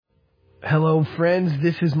Hello, friends.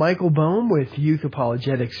 This is Michael Bohm with Youth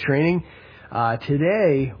Apologetics Training.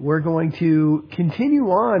 Today, we're going to continue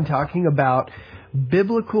on talking about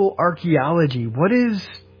biblical archaeology. What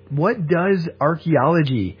does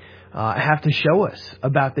archaeology have to show us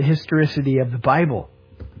about the historicity of the Bible?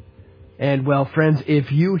 And well, friends,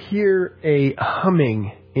 if you hear a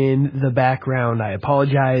humming in the background, I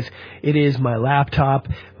apologize. It is my laptop.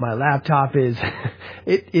 My laptop is,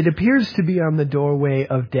 it appears to be on the doorway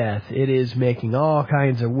of death. It is making all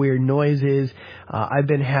kinds of weird noises. I've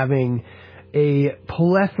been having a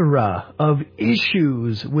plethora of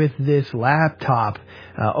issues with this laptop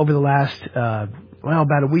over the last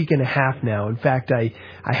about a week and a half now. In fact, I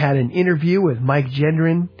had an interview with Mike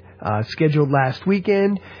Gendron scheduled last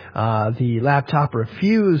weekend. The laptop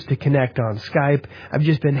refused to connect on Skype. I've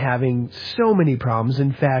just been having so many problems.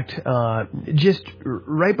 In fact, just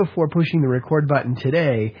right before pushing the record button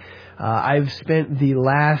today, I've spent the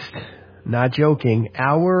last, not joking,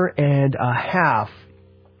 hour and a half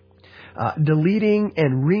deleting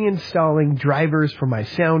and reinstalling drivers for my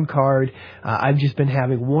sound card. I've just been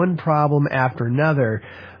having one problem after another.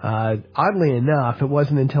 Oddly enough, it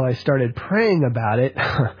wasn't until I started praying about it.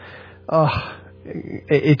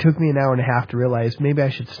 It took me an hour and a half to realize maybe I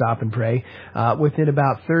should stop and pray. Within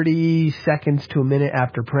about 30 seconds to a minute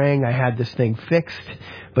after praying, I had this thing fixed.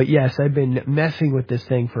 But yes, I've been messing with this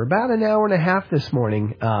thing for about an hour and a half this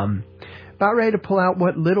morning. About ready to pull out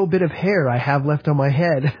what little bit of hair I have left on my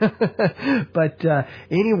head. But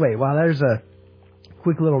anyway, while there's a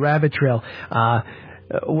quick little rabbit trail,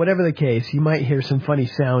 whatever the case, you might hear some funny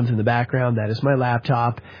sounds in the background. That is my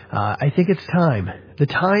laptop. I think it's time. The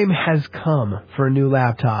time has come for a new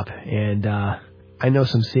laptop, and I know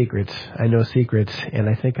some secrets. And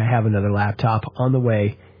I think I have another laptop on the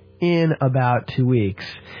way in about 2 weeks.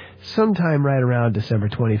 Sometime right around December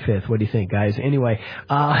 25th. What do you think, guys? Anyway,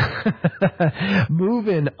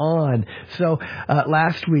 moving on. So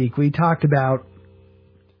last week we talked about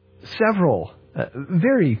several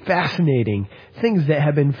very fascinating things that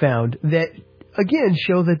have been found that, again,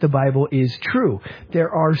 show that the Bible is true.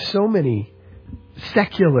 There are so many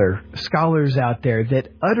secular scholars out there that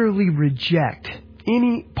utterly reject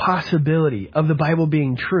any possibility of the Bible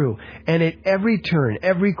being true. And at every turn,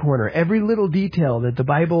 every corner, every little detail that the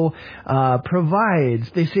Bible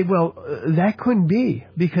provides, they say, well, that couldn't be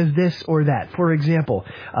because this or that. For example,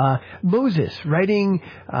 Moses writing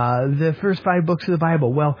the first 5 books of the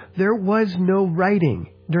Bible. Well, there was no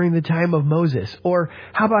writing during the time of Moses. Or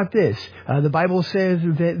how about this? The Bible says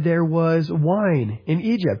that there was wine in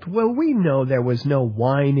Egypt. Well, we know there was no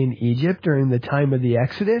wine in Egypt during the time of the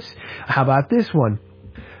Exodus. How about this one?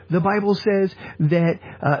 The Bible says that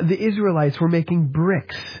the Israelites were making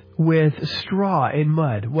bricks with straw and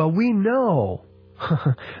mud. Well, we know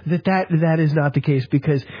that is not the case,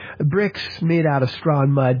 because bricks made out of straw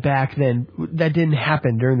and mud back then, that didn't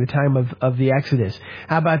happen during the time of the Exodus.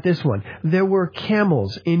 How about this one? There were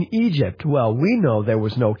camels in Egypt. Well, we know there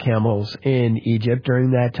was no camels in Egypt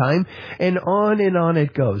during that time, and on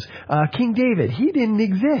it goes. King David, he didn't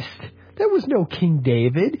exist. There was no King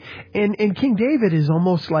David, and King David is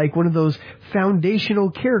almost like one of those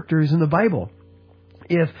foundational characters in the Bible.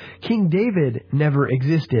 If King David never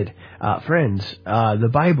existed, friends, the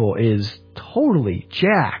Bible is totally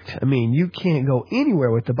jacked. I mean, you can't go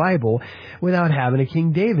anywhere with the Bible without having a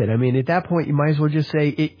King David. I mean, at that point, you might as well just say,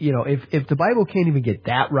 if the Bible can't even get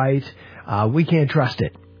that right, we can't trust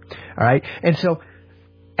it. All right? And so,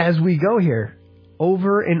 as we go here,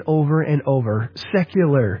 over and over and over,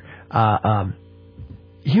 secular,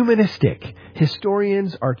 humanistic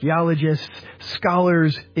historians, archaeologists,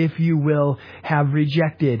 scholars, if you will, have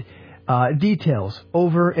rejected details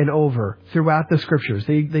over and over throughout the Scriptures.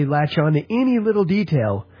 They latch on to any little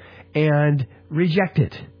detail and reject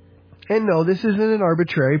it. And no, this isn't an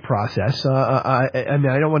arbitrary process. I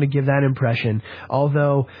don't want to give that impression,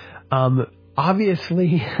 although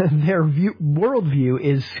obviously their worldview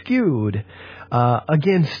is skewed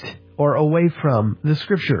against or away from the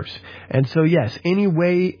Scriptures. And so, yes, any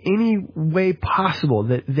way possible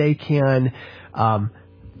that they can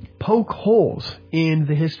poke holes in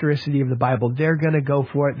the historicity of the Bible, they're going to go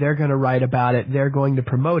for it. They're going to write about it. They're going to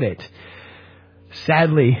promote it.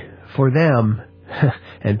 Sadly for them,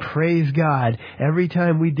 and praise God, every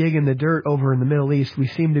time we dig in the dirt over in the Middle East, we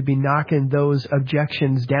seem to be knocking those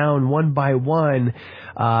objections down one by one.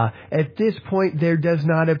 At this point, there does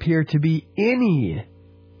not appear to be any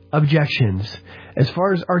objections as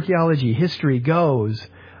far as archaeology, history goes,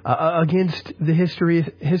 against the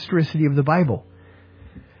historicity of the Bible.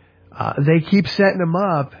 They keep setting them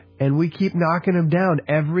up, And we keep knocking them down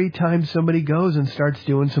every time somebody goes and starts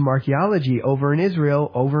doing some archaeology over in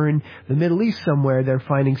Israel, over in the Middle East somewhere. They're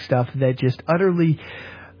finding stuff that just utterly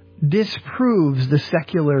disproves the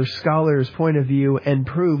secular scholar's point of view and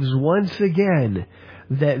proves once again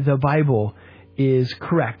that the Bible is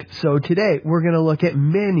correct. So today we're going to look at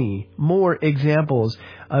many more examples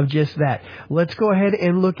of just that. Let's go ahead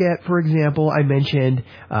and look at, for example, I mentioned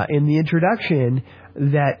in the introduction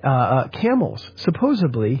that camels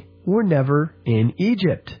supposedly were never in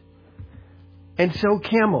Egypt. And so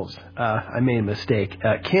camels, I made a mistake,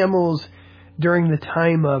 camels during the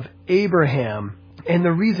time of Abraham. And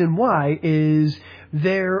the reason why is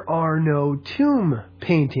there are no tomb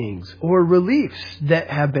paintings or reliefs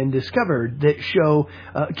that have been discovered that show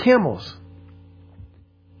camels.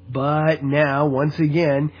 But now, once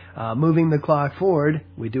again, moving the clock forward,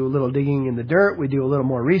 we do a little digging in the dirt, we do a little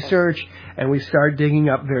more research, and we start digging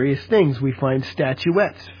up various things. We find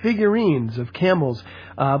statuettes, figurines of camels,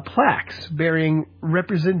 plaques bearing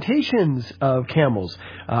representations of camels,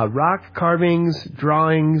 rock carvings,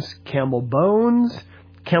 drawings, camel bones,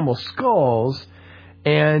 camel skulls,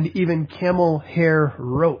 and even camel hair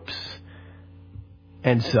ropes.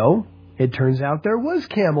 And so, it turns out there was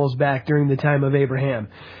camels back during the time of Abraham.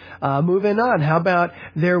 Moving on, how about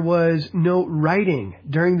there was no writing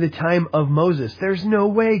during the time of Moses? There's no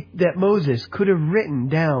way that Moses could have written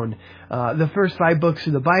down the first 5 books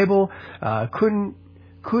of the Bible,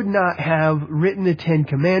 could not have written the 10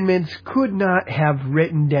 Commandments, could not have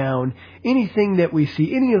written down anything that we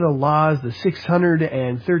see, any of the laws, the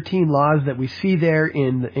 613 laws that we see there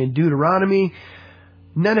in Deuteronomy.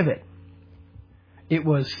 None of it. It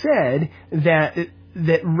was said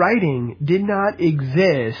that writing did not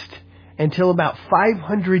exist until about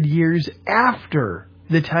 500 years after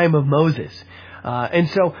the time of Moses. And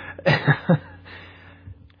so,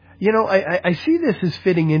 I see this as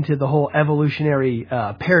fitting into the whole evolutionary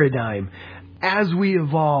paradigm. As we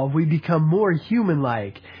evolve, we become more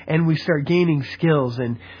human-like, and we start gaining skills.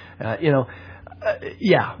 And,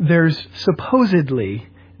 there's supposedly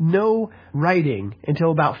no writing until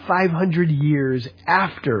about 500 years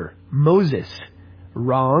after Moses.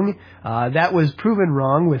 Wrong. That was proven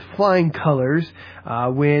wrong with flying colors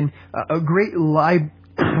when great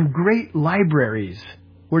libraries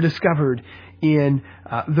were discovered in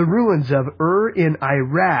the ruins of Ur in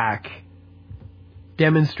Iraq,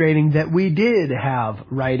 demonstrating that we did have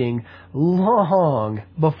writing long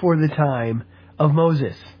before the time of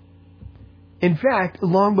Moses. In fact,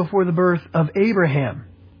 long before the birth of Abraham.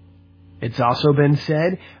 It's also been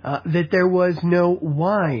said that there was no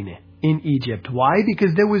wine in Egypt. Why?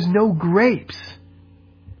 Because there was no grapes.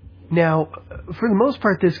 Now, for the most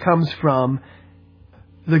part, this comes from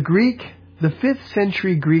the 5th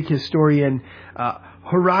century Greek historian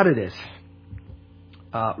Herodotus.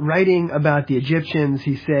 Writing about the Egyptians,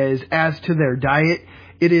 he says, as to their diet,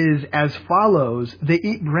 it is as follows. They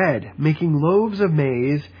eat bread, making loaves of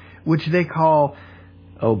maize, which they call,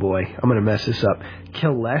 oh boy, I'm going to mess this up,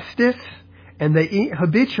 kilestis, and they eat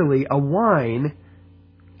habitually a wine,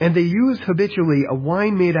 and they used habitually a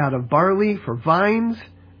wine made out of barley for vines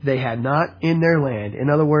they had not in their land. In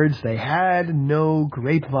other words, they had no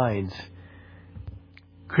grapevines.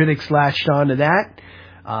 Critics latched onto that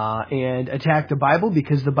and attacked the Bible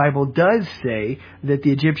because the Bible does say that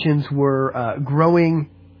the Egyptians were growing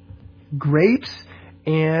grapes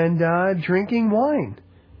and drinking wine.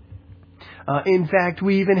 In fact,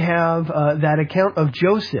 we even have that account of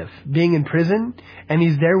Joseph being in prison, and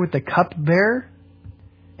he's there with the cupbearer.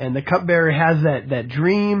 And the cupbearer has that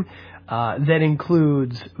dream that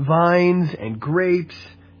includes vines and grapes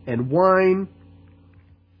and wine.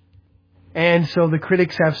 And so the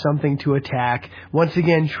critics have something to attack, once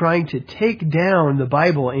again trying to take down the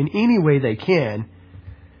Bible in any way they can.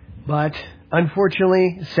 But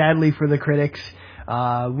unfortunately, sadly for the critics,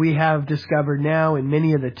 we have discovered now in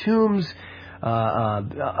many of the tombs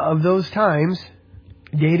of those times,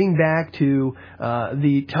 dating back to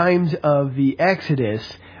the times of the Exodus,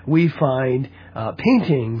 we find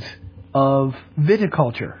paintings of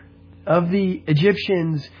viticulture, of the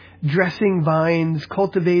Egyptians dressing vines,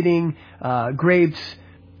 cultivating grapes,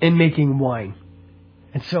 and making wine.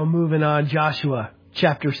 And so moving on, Joshua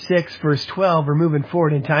chapter 6, verse 12, we're moving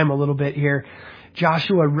forward in time a little bit here.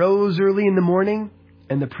 Joshua rose early in the morning,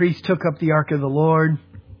 and the priests took up the ark of the Lord.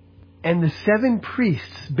 And the 7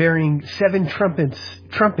 priests bearing 7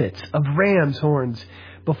 trumpets of ram's horns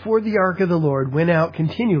before the ark of the Lord went out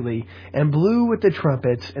continually and blew with the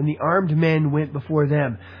trumpets, and the armed men went before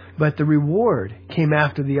them. But the reward came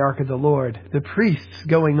after the ark of the Lord, the priests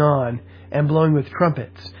going on and blowing with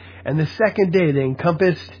trumpets. And the second day they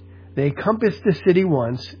encompassed They compassed the city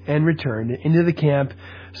once and returned into the camp.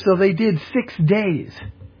 So they did 6 days.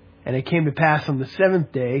 And it came to pass on the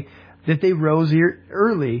 7th day that they rose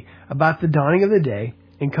early about the dawning of the day,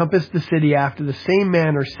 and compassed the city after the same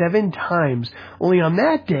manner 7 times. Only on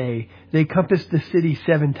that day they compassed the city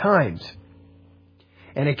 7 times.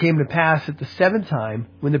 And it came to pass at the 7th time,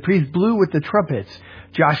 when the priest blew with the trumpets,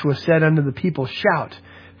 Joshua said unto the people, Shout,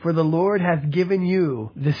 for the Lord hath given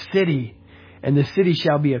you the city, and the city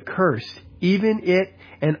shall be accursed, even it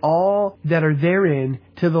and all that are therein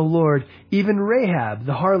to the Lord. Even Rahab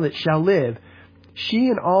the harlot shall live, she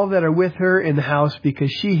and all that are with her in the house,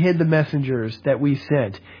 because she hid the messengers that we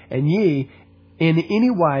sent. And ye, in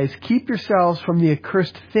any wise, keep yourselves from the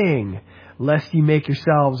accursed thing, lest ye make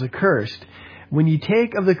yourselves accursed. When ye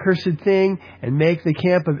take of the cursed thing, and make the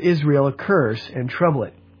camp of Israel a curse, and trouble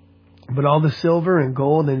it. But all the silver and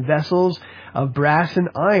gold and vessels of brass and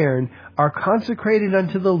iron are consecrated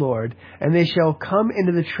unto the Lord, and they shall come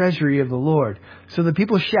into the treasury of the Lord. So the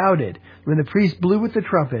people shouted when the priest blew with the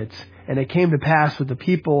trumpets. And it came to pass with the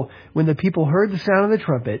people, when the people heard the sound of the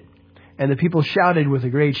trumpet, and the people shouted with a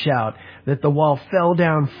great shout, that the wall fell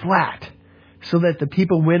down flat, so that the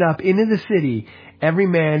people went up into the city, every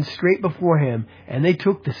man straight before him, and they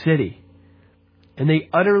took the city. And they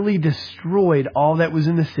utterly destroyed all that was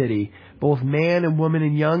in the city, both man and woman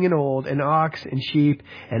and young and old, and ox and sheep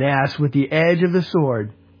and ass, with the edge of the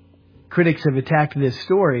sword. Critics have attacked this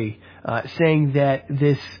story, saying that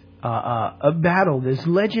this this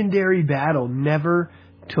legendary battle never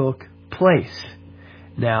took place.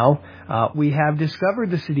 Now, we have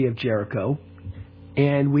discovered the city of Jericho,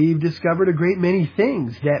 and we've discovered a great many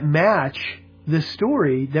things that match the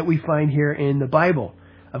story that we find here in the Bible.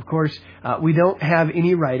 Of course, we don't have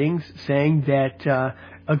any writings saying that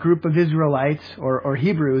a group of Israelites or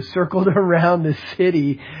Hebrews circled around the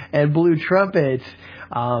city and blew trumpets.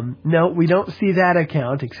 No, we don't see that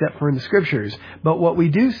account except for in the Scriptures. But what we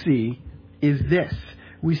do see is this.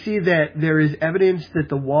 We see that there is evidence that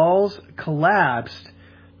the walls collapsed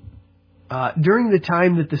during the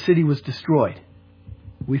time that the city was destroyed.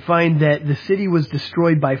 We find that the city was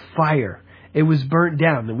destroyed by fire. It was burnt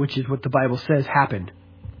down, which is what the Bible says happened.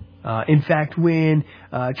 In fact, when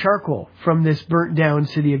charcoal from this burnt down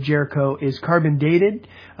city of Jericho is carbon dated,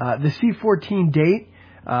 the C14 date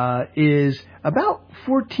is about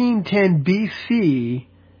 1410 BC,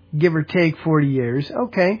 give or take 40 years.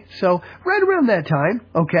 Okay, so right around that time.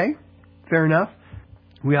 Okay, fair enough.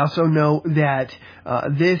 We also know that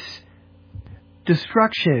this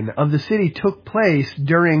destruction of the city took place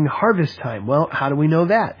during harvest time. Well, how do we know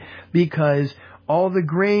that? Because all the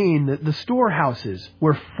grain, the storehouses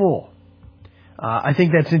were full. I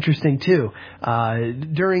think that's interesting too.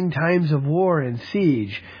 During times of war and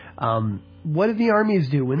siege, what do the armies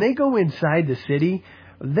do? When they go inside the city,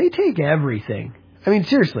 they take everything. I mean,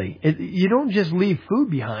 seriously, you don't just leave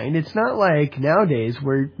food behind. It's not like nowadays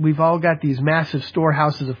where we've all got these massive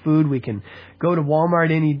storehouses of food. We can go to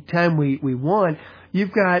Walmart anytime we want.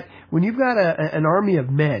 When you've got an army of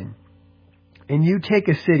men, and you take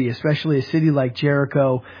a city, especially a city like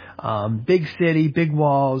Jericho, big city, big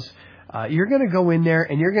walls, you're going to go in there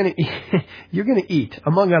and you're going to eat,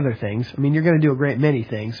 among other things. I mean, you're going to do a great many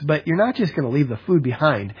things, but you're not just going to leave the food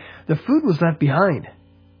behind. The food was left behind.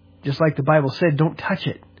 Just like the Bible said, don't touch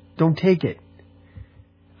it. Don't take it.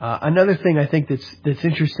 Another thing I think that's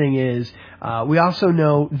interesting is we also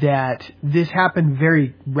know that this happened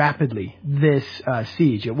very rapidly, this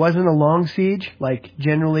siege. It wasn't a long siege like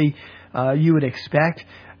generally you would expect.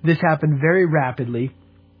 This happened very rapidly.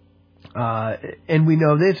 And we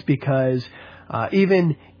know this because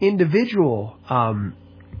even individual,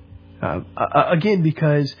 again,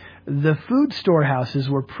 because the food storehouses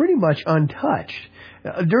were pretty much untouched.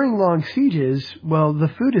 During long sieges, well, the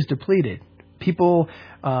food is depleted. People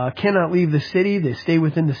cannot leave the city. They stay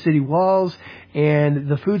within the city walls, and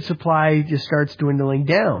the food supply just starts dwindling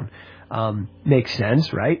down. Makes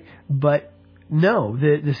sense, right? But no,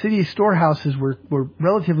 the city storehouses were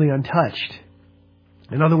relatively untouched.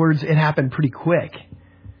 In other words, it happened pretty quick.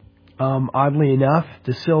 Oddly enough,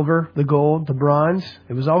 the silver, the gold, the bronze,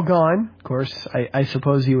 it was all gone. Of course, I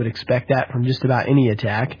suppose you would expect that from just about any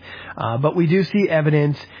attack. But we do see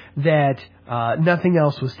evidence that nothing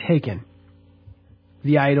else was taken.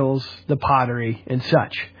 The idols, the pottery, and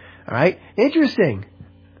such. All right? Interesting.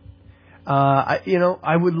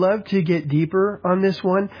 I would love to get deeper on this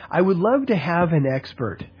one. I would love to have an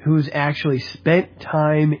expert who's actually spent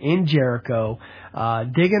time in Jericho,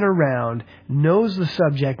 digging around, knows the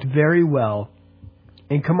subject very well,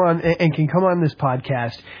 and can come on this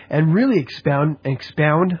podcast and really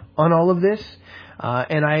expound on all of this.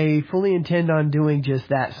 And I fully intend on doing just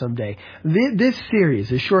that someday. This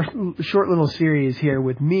series, a short little series here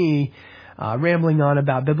with me, rambling on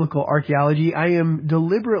about biblical archaeology, I am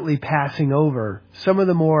deliberately passing over some of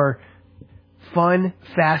the more fun,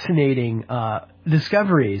 fascinating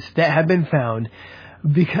discoveries that have been found,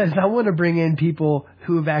 because I want to bring in people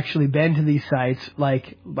who have actually been to these sites.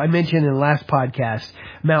 Like I mentioned in the last podcast,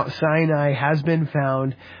 Mount Sinai has been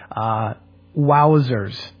found.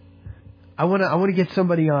 Wowzers. I want to get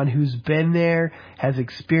somebody on who's been there, has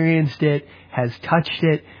experienced it, has touched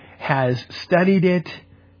it, has studied it.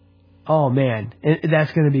 Oh man,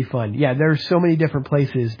 that's going to be fun. Yeah, there are so many different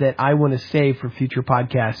places that I want to save for future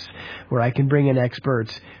podcasts where I can bring in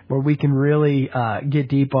experts, where we can really get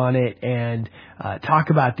deep on it and talk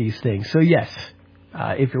about these things. So yes,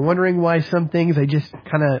 if you're wondering why some things I just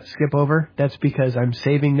kind of skip over, that's because I'm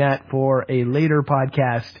saving that for a later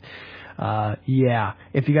podcast. Yeah.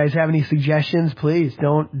 If you guys have any suggestions, please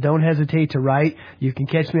don't hesitate to write. You can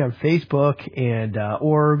catch me on Facebook and,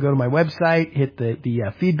 or go to my website, hit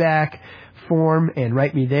the feedback form and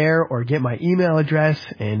write me there, or get my email address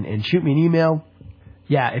and shoot me an email.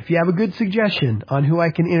 Yeah. If you have a good suggestion on who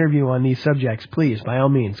I can interview on these subjects, please, by all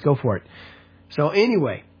means, go for it. So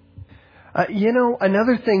anyway,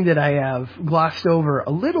 another thing that I have glossed over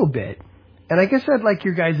a little bit, and I guess I'd like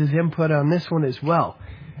your guys' input on this one as well.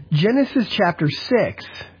 Genesis chapter 6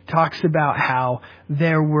 talks about how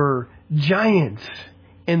there were giants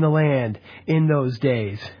in the land in those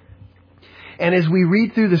days. And as we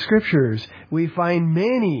read through the scriptures, we find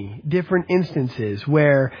many different instances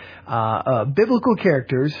where biblical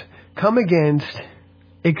characters come against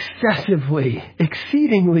exceedingly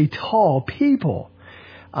tall people.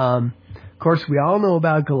 Of course, we all know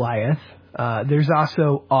about Goliath. There's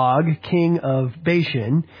also Og, king of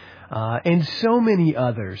Bashan. And so many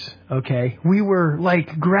others, okay? We were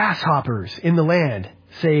like grasshoppers in the land,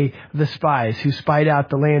 say the spies who spied out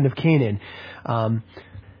the land of Canaan.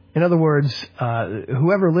 In other words,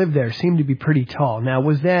 whoever lived there seemed to be pretty tall. Now,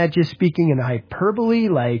 was that just speaking in hyperbole?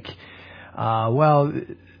 Like, well,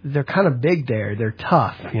 they're kind of big there. They're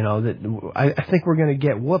tough, I think we're going to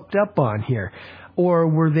get whooped up on here. Or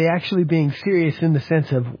were they actually being serious in the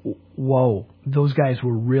sense of, whoa, those guys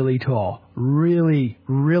were really tall, really,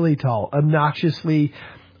 really tall, obnoxiously,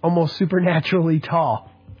 almost supernaturally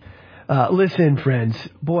tall. Listen, friends,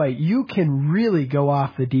 boy, you can really go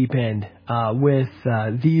off the deep end with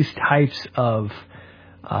these types of,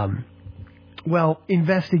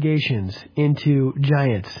 investigations into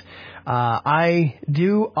giants. I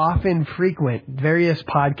do often frequent various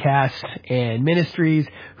podcasts and ministries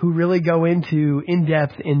who really go into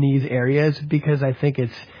in-depth in these areas because I think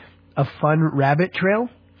it's a fun rabbit trail.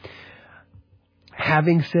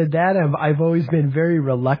 Having said that, I've always been very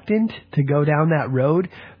reluctant to go down that road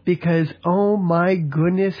because, oh my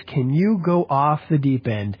goodness, can you go off the deep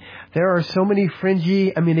end? There are so many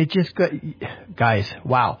fringy, guys,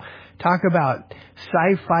 wow. Talk about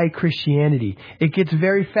sci-fi Christianity. It gets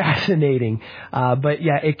very fascinating, but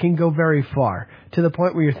yeah, it can go very far to the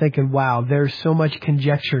point where you're thinking, wow, there's so much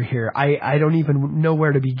conjecture here. I don't even know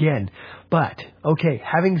where to begin. But, okay,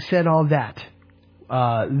 having said all that,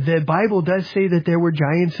 the Bible does say that there were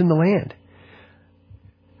giants in the land.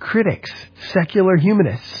 Critics, secular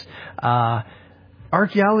humanists,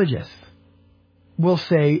 archaeologists will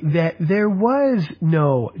say that there was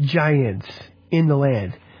no giants in the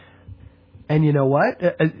land. And you know what?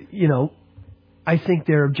 I think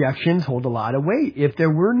their objections hold a lot of weight. If there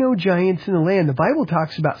were no giants in the land, the Bible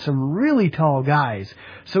talks about some really tall guys.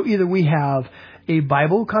 So either we have a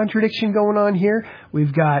Bible contradiction going on here,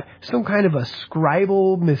 we've got some kind of a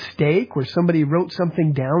scribal mistake where somebody wrote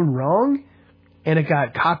something down wrong, and it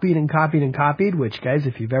got copied and copied and copied, which, guys,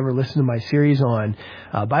 if you've ever listened to my series on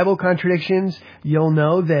Bible contradictions, you'll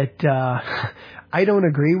know that I don't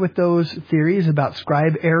agree with those theories about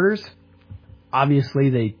scribe errors. Obviously,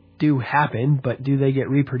 they do happen, but do they get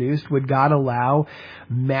reproduced? Would God allow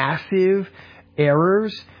massive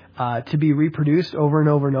errors to be reproduced over and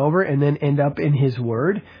over and over and then end up in His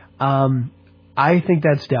Word? I think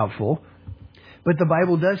that's doubtful. But the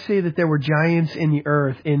Bible does say that there were giants in the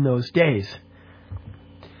earth in those days.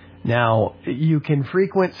 Now, you can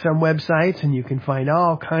frequent some websites and you can find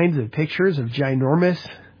all kinds of pictures of ginormous,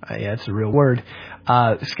 that's a real word,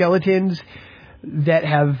 skeletons that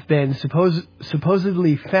have been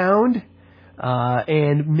supposedly found,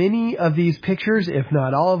 and many of these pictures, if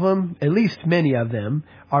not all of them, at least many of them,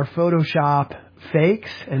 are Photoshop fakes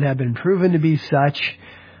and have been proven to be such.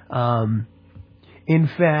 In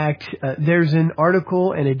fact, there's an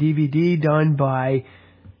article and a DVD done by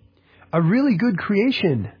a really good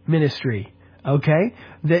creation ministry okay,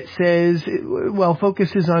 that says, well,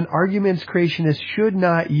 focuses on arguments creationists should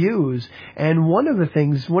not use. And one of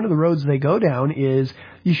the roads they go down is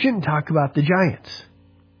you shouldn't talk about the giants.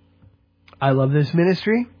 I love this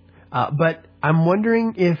ministry, but I'm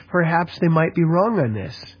wondering if perhaps they might be wrong on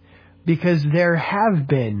this, because there have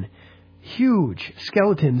been huge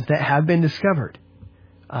skeletons that have been discovered.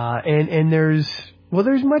 And there's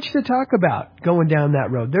much to talk about going down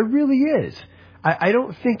that road. There really is. I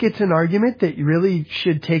don't think it's an argument that really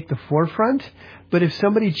should take the forefront, but if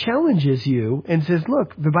somebody challenges you and says,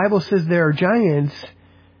 look, the Bible says there are giants,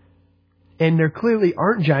 and there clearly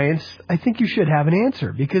aren't giants, I think you should have an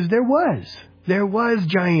answer, because there was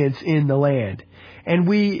giants in the land. And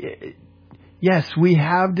we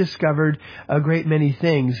have discovered a great many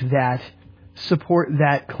things that support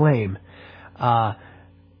that claim.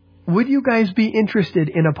 Would you guys be interested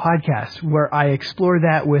in a podcast where I explore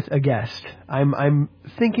that with a guest? I'm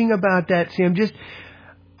thinking about that. See,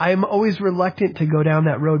 I'm always reluctant to go down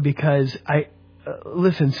that road because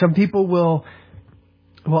listen, some people will,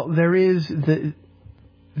 there is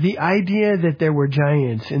the idea that there were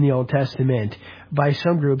giants in the Old Testament by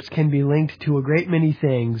some groups can be linked to a great many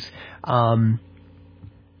things, some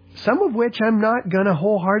of which I'm not going to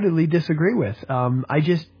wholeheartedly disagree with. I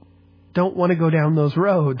just don't want to go down those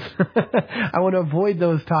roads. I want to avoid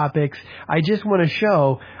those topics. I just want to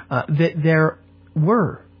show that there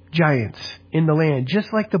were giants in the land,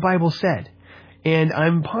 just like the Bible said. And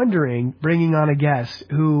I'm pondering bringing on a guest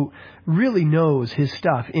who really knows his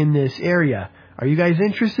stuff in this area. Are you guys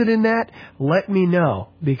interested in that? Let me know,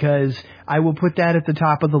 because I will put that at the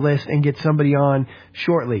top of the list and get somebody on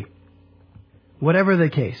shortly. Whatever the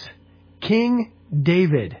case, King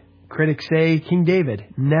David. Critics say King David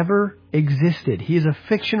never existed. He is a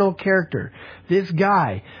fictional character. This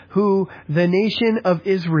guy who the nation of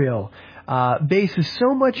Israel bases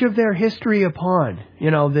so much of their history upon.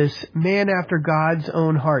 This man after God's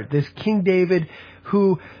own heart. This King David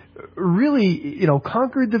who really,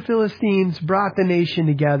 conquered the Philistines, brought the nation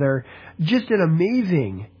together. Just an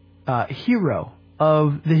amazing hero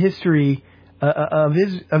of the history of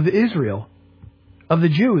Israel, of the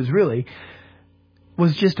Jews, really.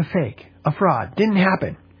 Was just a fake, a fraud. Didn't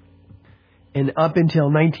happen. And up until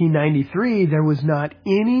 1993, there was not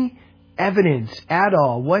any evidence at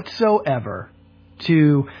all whatsoever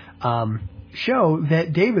to show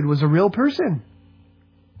that David was a real person.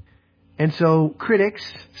 And so critics,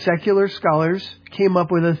 secular scholars, came up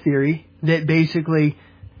with a theory that basically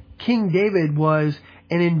King David was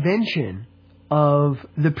an invention of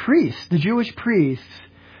the priests, the Jewish priests,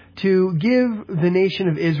 to give the nation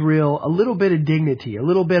of Israel a little bit of dignity, a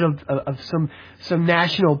little bit of some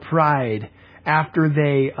national pride after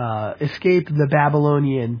they escaped the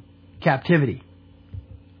Babylonian captivity.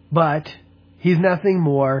 But he's nothing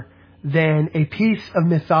more than a piece of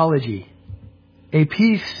mythology, a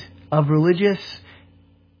piece of religious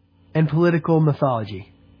and political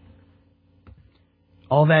mythology.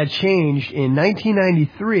 All that changed in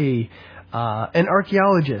 1993. An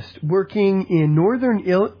archaeologist working in northern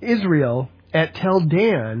Israel at Tel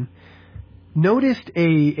Dan noticed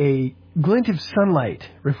a glint of sunlight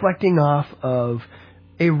reflecting off of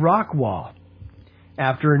a rock wall.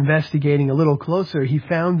 After investigating a little closer, he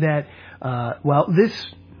found that,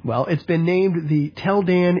 it's been named the Tel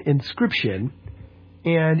Dan inscription,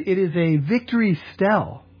 and it is a victory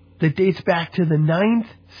stele that dates back to the 9th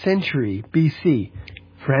century BC.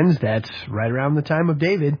 Friends, that's right around the time of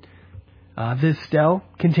David. This stele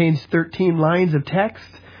contains 13 lines of text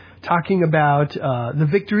talking about the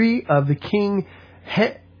victory of the king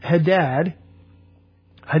Hadad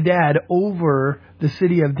over the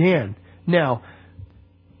city of Dan. Now,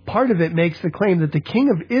 part of it makes the claim that the king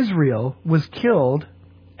of Israel was killed,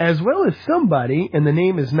 as well as somebody, and the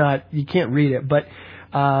name is not, you can't read it, but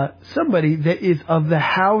somebody that is of the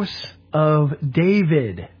house of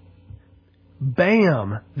David.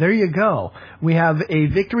 Bam! There you go. We have a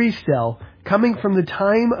victory stele coming from the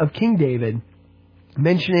time of King David,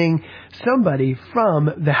 mentioning somebody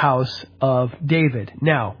from the house of David.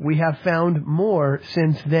 Now, we have found more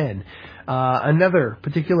since then. Another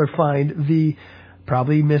particular find,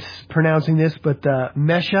 probably mispronouncing this, but the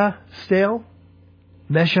Mesha stele,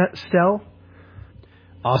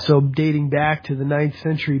 also dating back to the 9th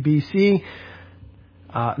century BC.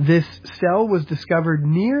 This stele was discovered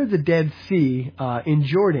near the Dead Sea in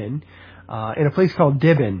Jordan, in a place called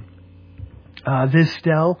Dibon. This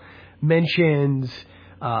stele mentions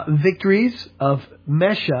victories of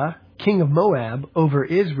Mesha, king of Moab, over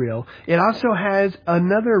Israel. It also has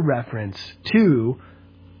another reference to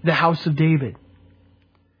the house of David.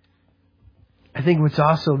 I think what's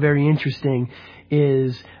also very interesting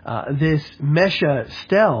is this Mesha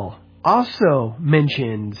Stel also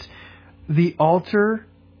mentions the altar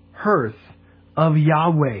hearth of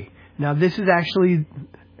Yahweh. Now, this is actually,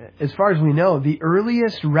 as far as we know, the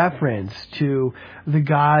earliest reference to the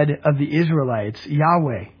God of the Israelites,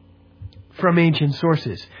 Yahweh, from ancient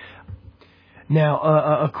sources. Now,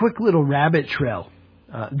 a quick little rabbit trail.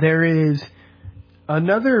 There is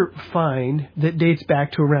another find that dates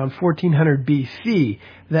back to around 1400 BC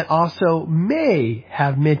that also may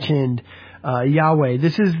have mentioned Yahweh.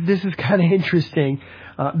 This is kind of interesting.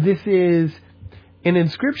 This is an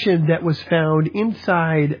inscription that was found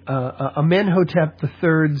inside Amenhotep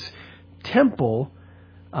III's temple.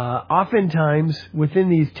 Oftentimes, within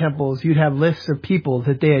these temples, you'd have lists of people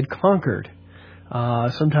that they had conquered,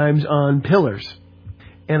 sometimes on pillars.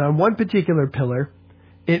 And on one particular pillar,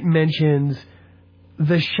 it mentions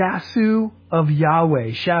the Shasu of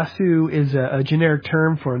Yahweh. Shasu is a generic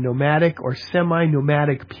term for nomadic or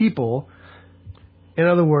semi-nomadic people. In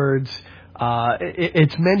other words,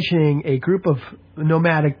 it's mentioning a group of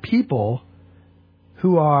nomadic people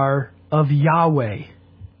who are of Yahweh.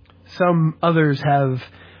 Some others have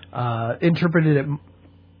interpreted it.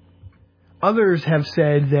 Others have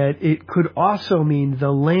said that it could also mean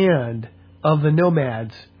the land of the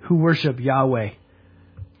nomads who worship Yahweh.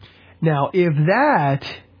 Now, if that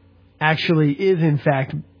actually is in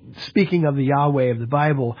fact speaking of the Yahweh of the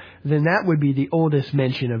Bible, then that would be the oldest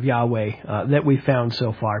mention of Yahweh that we found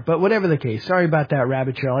so far. But whatever the case, sorry about that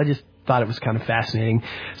rabbit trail. I just thought it was kind of fascinating.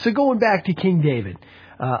 So going back to King David,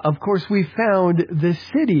 of course we found the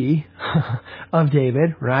city of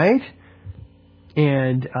David, right?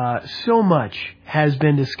 And so much has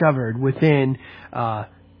been discovered within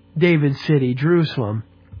David's city, Jerusalem.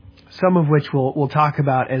 Some of which we'll talk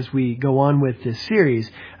about as we go on with this series.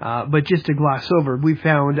 But just to gloss over, we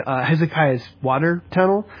found Hezekiah's water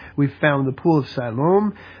tunnel. We found the pool of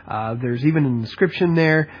Siloam. There's even an inscription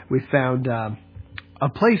there. We found a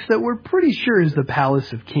place that we're pretty sure is the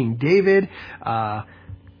palace of King David.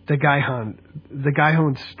 The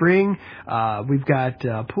Gihon Spring. We've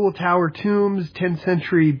got pool tower tombs, 10th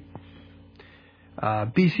century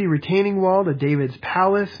BC retaining wall to David's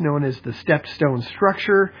palace, known as the stepped stone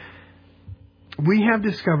structure. We have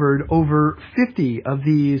discovered over 50 of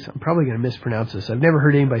these. I'm probably going to mispronounce this. I've never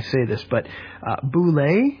heard anybody say this, but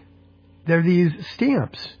boule. They're these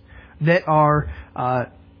stamps that are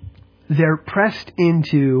they're pressed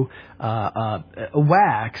into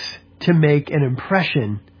wax to make an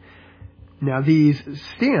impression. Now, these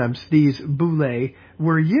stamps, these boule,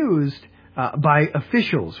 were used by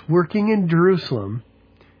officials working in Jerusalem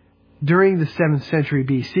during the 7th century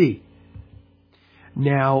BC.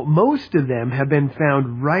 Now, most of them have been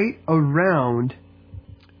found right around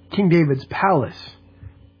King David's palace,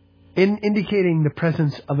 indicating the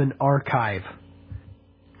presence of an archive.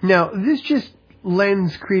 Now, this just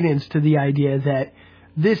lends credence to the idea that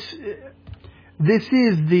this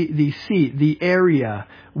is the seat, the area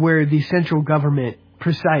where the central government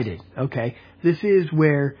presided. Okay, this is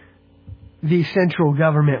where the central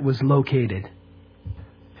government was located.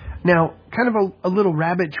 Now, kind of a little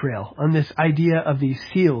rabbit trail on this idea of these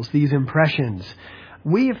seals, these impressions.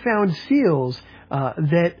 We have found seals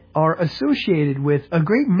that are associated with a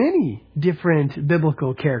great many different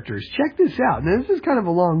biblical characters. Check this out. Now, this is kind of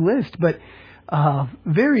a long list, but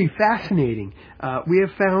very fascinating. We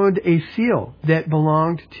have found a seal that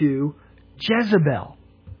belonged to Jezebel.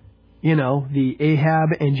 You know, the Ahab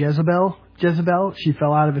and Jezebel. Jezebel, she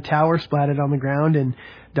fell out of a tower, splatted on the ground, and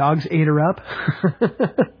dogs ate her up.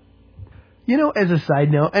 You know, as a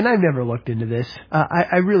side note, and I've never looked into this,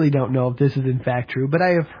 I really don't know if this is in fact true, but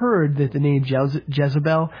I have heard that the name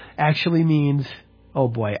Jezebel actually means, oh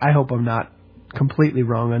boy, I hope I'm not completely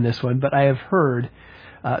wrong on this one, but I have heard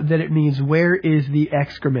that it means where is the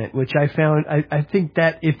excrement, which I found, I think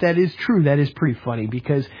that if that is true, that is pretty funny,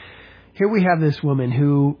 because here we have this woman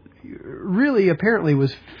who really apparently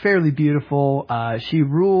was fairly beautiful. She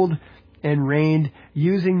ruled and reigned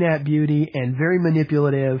using that beauty and very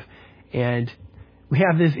manipulative. And we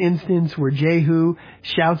have this instance where Jehu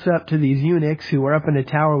shouts up to these eunuchs who are up in a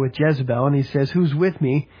tower with Jezebel, and he says, "Who's with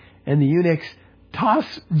me?" And the eunuchs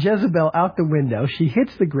toss Jezebel out the window. She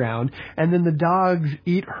hits the ground, and then the dogs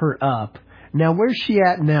eat her up. Now, where's she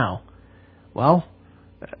at now? Well,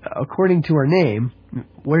 according to her name,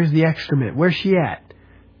 where's the excrement? Where's she at?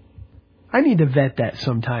 I need to vet that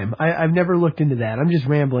sometime. I've never looked into that. I'm just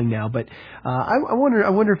rambling now, but I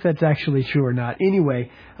wonder if that's actually true or not. Anyway,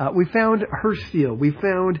 we found her seal. We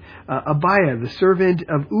found Abiah, the servant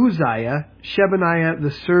of Uzziah, Shebaniah,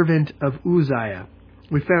 the servant of Uzziah.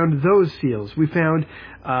 We found those seals. We found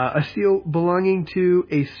a seal belonging to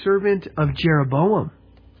a servant of Jeroboam.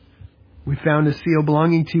 We found a seal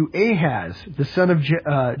belonging to Ahaz, the son of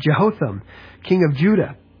Jehotham, king of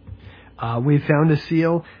Judah. We found a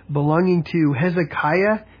seal belonging to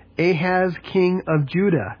Hezekiah, Ahaz, king of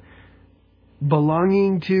Judah,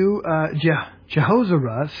 belonging to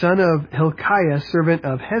Jehoshaphat, son of Hilkiah, servant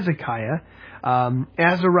of Hezekiah,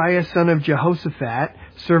 Azariah, son of Jehoshaphat,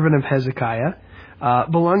 servant of Hezekiah,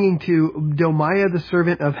 belonging to Domiah, the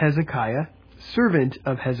servant of Hezekiah,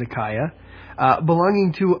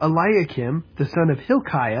 belonging to Eliakim, the son of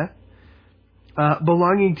Hilkiah,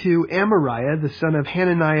 belonging to Amariah, the son of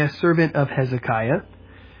Hananiah, servant of Hezekiah,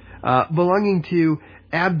 belonging to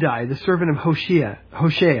Abdi, the servant of Hoshea,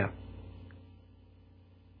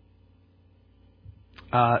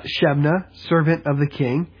 Shebna, servant of the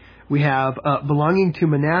king. We have belonging to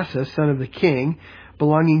Manasseh, son of the king,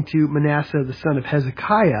 belonging to Manasseh, the son of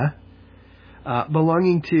Hezekiah,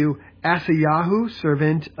 belonging to Asayahu,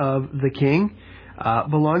 servant of the king,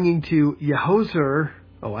 belonging to Yehozer,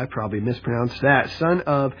 I probably mispronounced that, son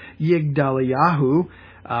of Yigdaliyahu.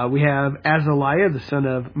 We have Azaliah, the son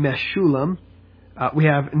of Meshullam. We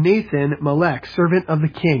have Nathan Melech, servant of the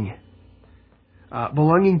king,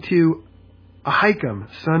 belonging to Ahikam,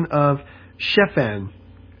 son of Shephan.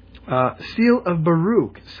 Seal of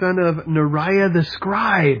Baruch, son of Neriah the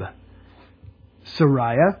scribe.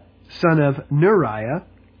 Sariah, son of Neriah.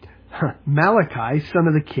 Malachi, son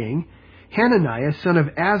of the king. Hananiah, son of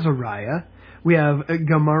Azariah. We have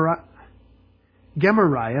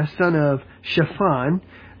Gemariah, son of Shaphan.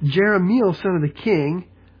 Jeremiel, son of the king.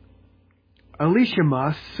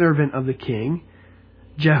 Elishama, servant of the king.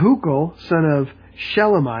 Jehukal, son of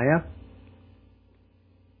Shelemiah.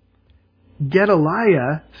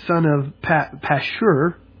 Gedaliah, son of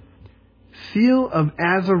Pashur. Seal of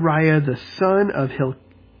Azariah, the son of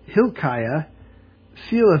Hilkiah.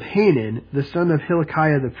 Seal of Hanan, the son of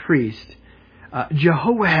Hilkiah the priest.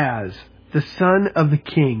 Jehoahaz, the son of the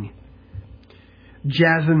king.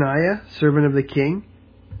 Jazaniah, servant of the king.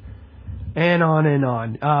 And on and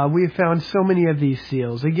on. We have found so many of these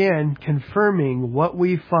seals. Again, confirming what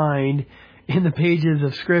we find in the pages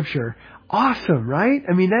of Scripture. Awesome, right?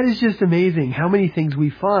 I mean, that is just amazing how many things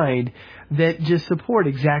we find that just support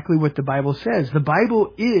exactly what the Bible says. The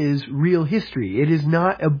Bible is real history. It is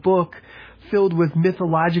not a book filled with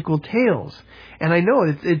mythological tales. And I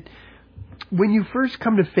know when you first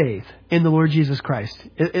come to faith in the Lord Jesus Christ,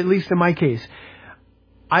 at least in my case,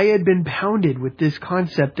 I had been pounded with this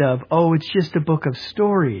concept of, it's just a book of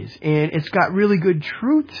stories, and it's got really good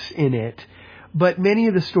truths in it, but many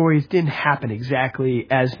of the stories didn't happen exactly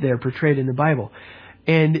as they're portrayed in the Bible.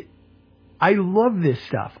 And I love this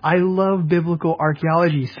stuff. I love biblical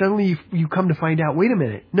archaeology. Suddenly you come to find out, wait a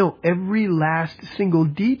minute, no, every last single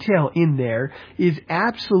detail in there is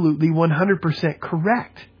absolutely 100%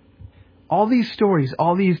 correct. All these stories,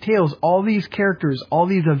 all these tales, all these characters, all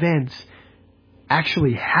these events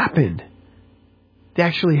actually happened. They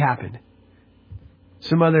actually happened.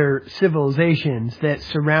 Some other civilizations that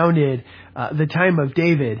surrounded the time of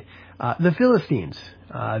David, the Philistines.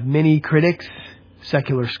 Many critics,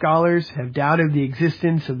 secular scholars, have doubted the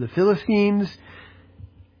existence of the Philistines.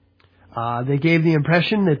 They gave the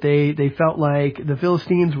impression that they felt like the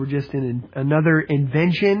Philistines were just another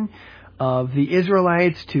invention of the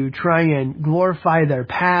Israelites to try and glorify their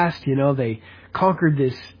past. They conquered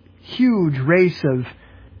this huge race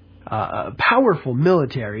of powerful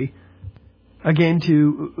military, again,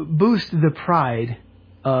 to boost the pride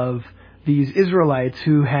of these Israelites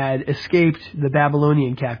who had escaped the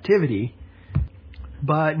Babylonian captivity.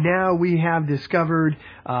 But now we have discovered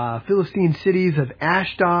Philistine cities of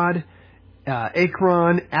Ashdod,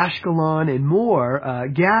 Ekron, Ashkelon, and more.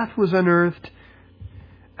 Gath was unearthed.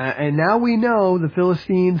 And now we know the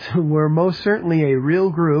Philistines were most certainly a real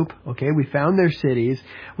group. Okay, we found their cities.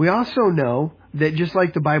 We also know that just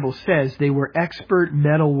like the Bible says, they were expert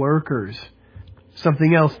metal workers.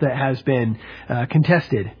 Something else that has been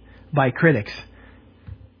contested by critics.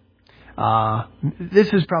 This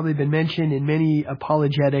has probably been mentioned in many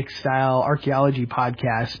apologetic-style archaeology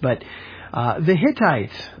podcasts, but the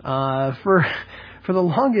Hittites, for the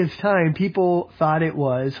longest time, people thought it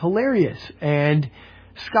was hilarious and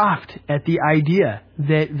scoffed at the idea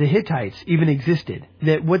that the Hittites even existed,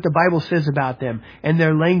 that what the Bible says about them and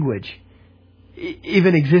their language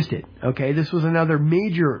even existed. Okay, this was another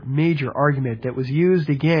major argument that was used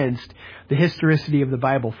against the historicity of the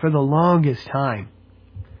Bible for the longest time.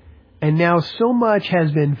 And now so much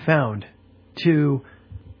has been found to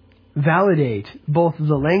validate both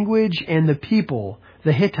the language and the people,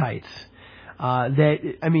 the Hittites.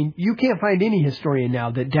 You can't find any historian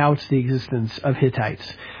now that doubts the existence of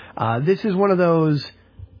Hittites. This is one of those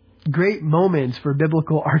great moments for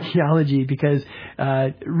biblical archaeology because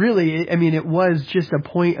it was just a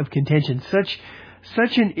point of contention.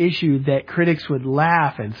 Such an issue that critics would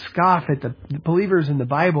laugh and scoff at the believers in the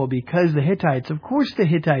Bible because the Hittites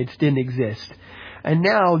didn't exist. And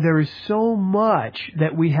now there is so much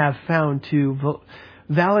that we have found to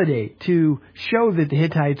validate, to show that the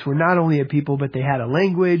Hittites were not only a people, but they had a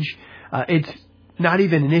language. It's not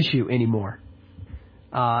even an issue anymore.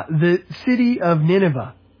 The city of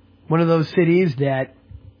Nineveh, one of those cities that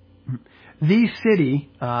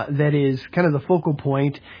is kind of the focal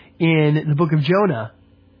point in the book of Jonah.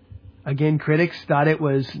 Again, critics thought it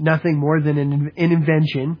was nothing more than an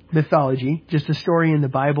invention, mythology, just a story in the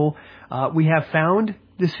Bible. We have found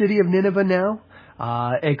the city of Nineveh now.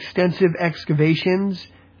 Extensive excavations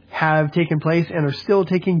have taken place and are still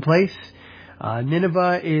taking place.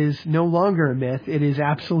 Nineveh is no longer a myth. It is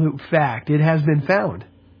absolute fact. It has been found.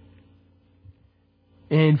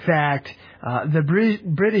 In fact, the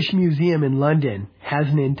British Museum in London has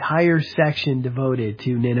an entire section devoted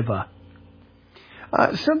to Nineveh.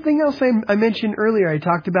 Something else I mentioned earlier, I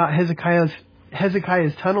talked about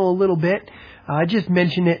Hezekiah's tunnel a little bit. I just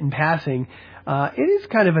mentioned it in passing. It is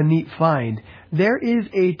kind of a neat find. There is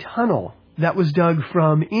a tunnel that was dug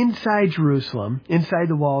from inside Jerusalem, inside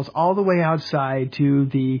the walls, all the way outside to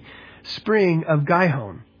the spring of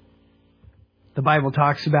Gihon. The Bible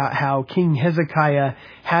talks about how King Hezekiah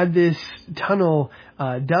had this tunnel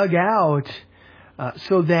dug out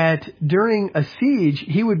so that during a siege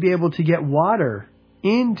he would be able to get water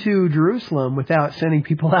into Jerusalem without sending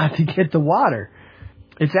people out to get the water.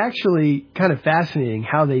 It's actually kind of fascinating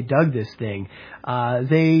how they dug this thing.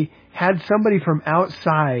 They had somebody from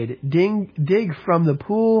outside dig from the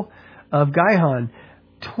pool of Gihon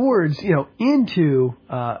towards, into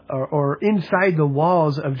or inside the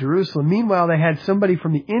walls of Jerusalem. Meanwhile, they had somebody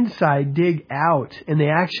from the inside dig out, and they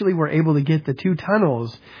actually were able to get the two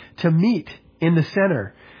tunnels to meet in the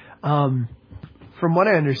center. From what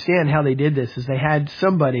I understand, how they did this is they had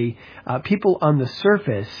somebody, people on the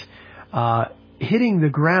surface, hitting the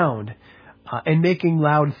ground and making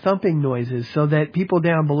loud thumping noises so that people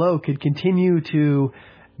down below could continue to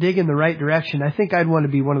dig in the right direction. I think I'd want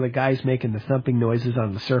to be one of the guys making the thumping noises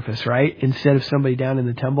on the surface, right? Instead of somebody down in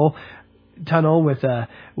the tunnel with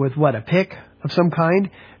a pick of some kind,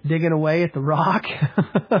 digging away at the rock.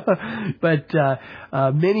 But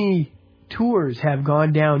many tours have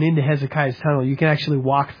gone down into Hezekiah's tunnel. You can actually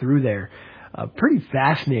walk through there. Pretty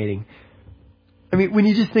fascinating. I mean, when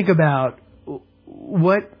you just think about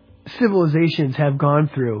what civilizations have gone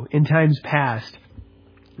through in times past,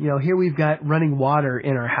 here we've got running water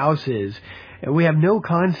in our houses. And we have no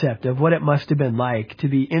concept of what it must have been like to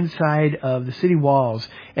be inside of the city walls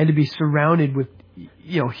and to be surrounded with,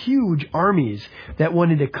 huge armies that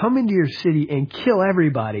wanted to come into your city and kill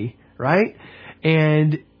everybody, right?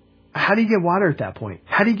 And how do you get water at that point?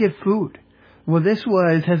 How do you get food? Well, this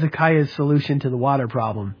was Hezekiah's solution to the water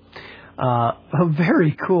problem.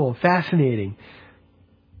 Very cool, fascinating.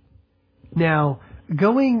 Now,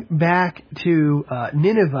 going back to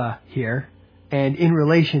Nineveh here, and in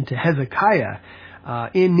relation to Hezekiah,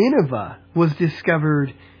 in Nineveh was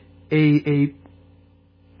discovered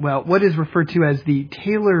what is referred to as the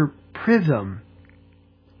Taylor Prism.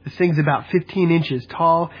 This thing's about 15 inches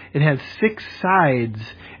tall. It has 6 sides,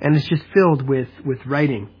 and it's just filled with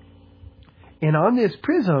writing. And on this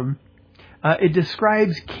prism, it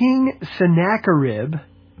describes King Sennacherib.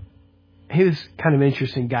 He was kind of an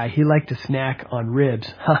interesting guy. He liked to snack on ribs.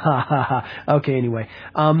 Okay, anyway.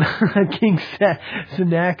 King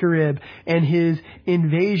Sennacherib and his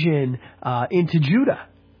invasion into Judah.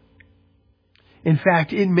 In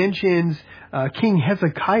fact, it mentions King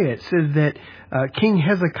Hezekiah. It says that King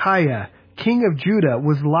Hezekiah, king of Judah,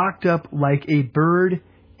 was locked up like a bird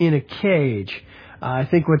in a cage. I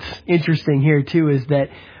think what's interesting here, too, is that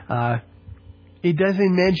it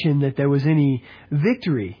doesn't mention that there was any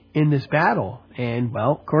victory in this battle. And,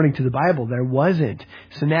 according to the Bible, there wasn't.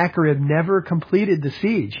 Sennacherib never completed the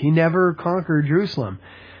siege. He never conquered Jerusalem.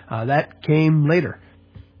 That came later.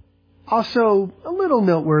 Also, a little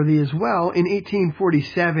noteworthy as well, in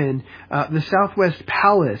 1847, the Southwest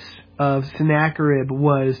Palace of Sennacherib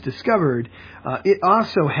was discovered. It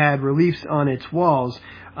also had reliefs on its walls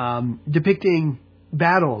depicting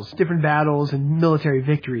different battles and military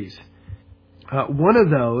victories. One of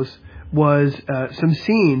those was some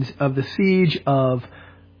scenes of the siege of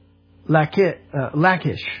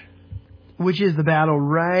Lachish, which is the battle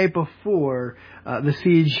right before the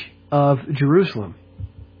siege of Jerusalem.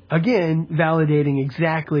 again, validating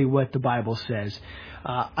exactly what the Bible says.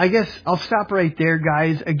 I guess I'll stop right there,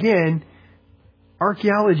 guys. Again,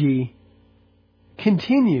 archaeology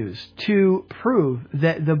continues to prove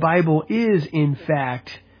that the Bible is, in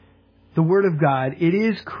fact, the Word of God. It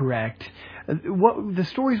is correct. The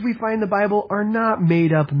stories we find in the Bible are not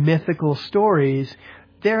made up mythical stories.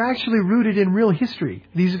 They're actually rooted in real history.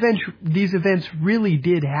 These events really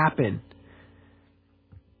did happen.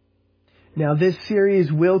 Now, this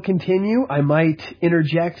series will continue. I might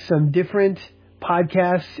interject some different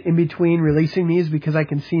podcasts in between releasing these, because I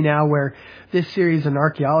can see now where this series on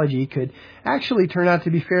archaeology could actually turn out to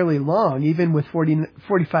be fairly long, even with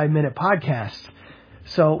 45-minute podcasts.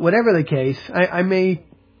 So whatever the case, I may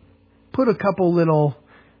put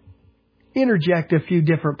interject a few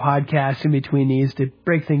different podcasts in between these to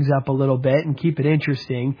break things up a little bit and keep it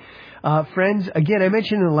interesting. Friends, again, I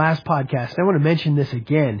mentioned in the last podcast, I want to mention this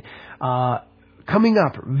again. Coming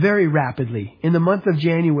up very rapidly in the month of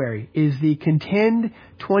January is the Contend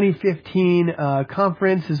 2015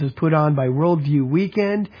 conference. This is put on by Worldview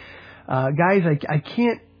Weekend. Guys, I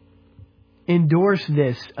can't endorse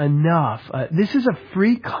this enough. This is a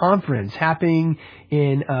free conference happening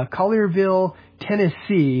in Collierville,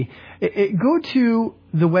 Tennessee. Go to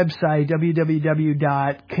the website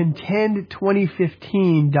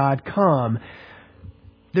www.contend2015.com.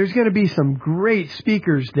 There's going to be some great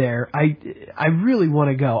speakers there. I really want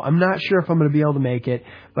to go. I'm not sure if I'm going to be able to make it,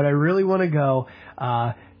 but I really want to go.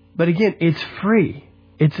 But again, it's free.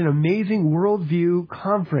 It's an amazing worldview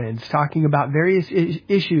conference talking about various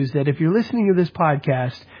issues that if you're listening to this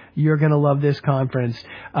podcast, you're going to love this conference.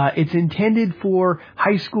 It's intended for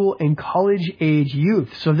high school and college age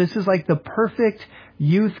youth. So this is like the perfect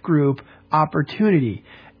youth group opportunity.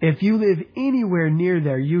 If you live anywhere near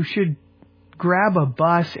there, you should grab a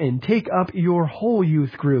bus and take up your whole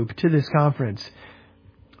youth group to this conference.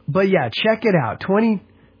 But yeah, check it out.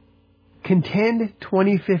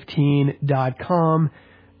 Contend2015.com.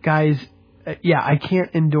 Guys, I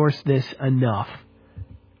can't endorse this enough.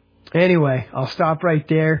 Anyway, I'll stop right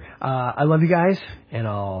there. I love you guys, and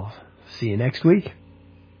I'll see you next week.